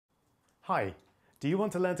Hi, do you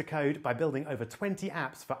want to learn to code by building over 20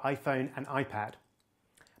 apps for iPhone and iPad?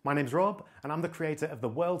 My name's Rob, and I'm the creator of the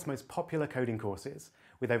world's most popular coding courses,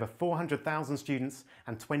 with over 400,000 students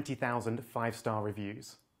and 20,000 five-star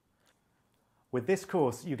reviews. With this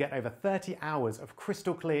course, you get over 30 hours of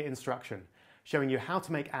crystal clear instruction, showing you how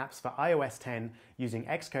to make apps for iOS 10 using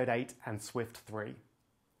Xcode 8 and Swift 3.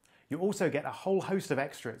 You also get a whole host of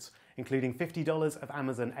extras, including $50 of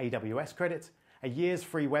Amazon AWS credit, a year's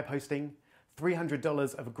free web hosting,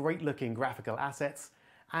 $300 of great-looking graphical assets,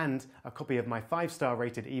 and a copy of my 5-star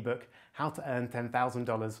rated ebook, How to Earn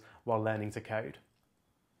 $10,000 While Learning to Code.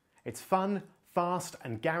 It's fun, fast,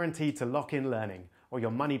 and guaranteed to lock in learning, or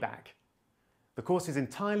your money back. The course is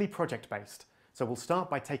entirely project-based, so we'll start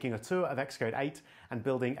by taking a tour of Xcode 8 and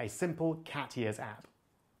building a simple cat ears app.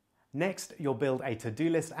 Next, you'll build a to-do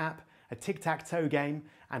list app, a tic-tac-toe game,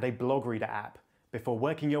 and a blog reader app, before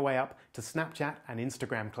working your way up to Snapchat and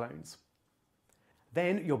Instagram clones.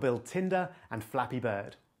 Then you'll build Tinder and Flappy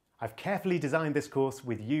Bird. I've carefully designed this course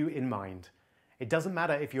with you in mind. It doesn't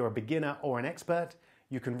matter if you're a beginner or an expert,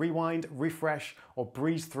 you can rewind, refresh, or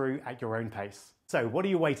breeze through at your own pace. So what are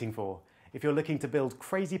you waiting for? If you're looking to build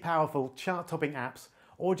crazy powerful chart-topping apps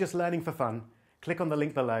or just learning for fun, click on the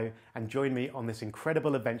link below and join me on this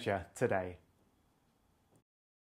incredible adventure today.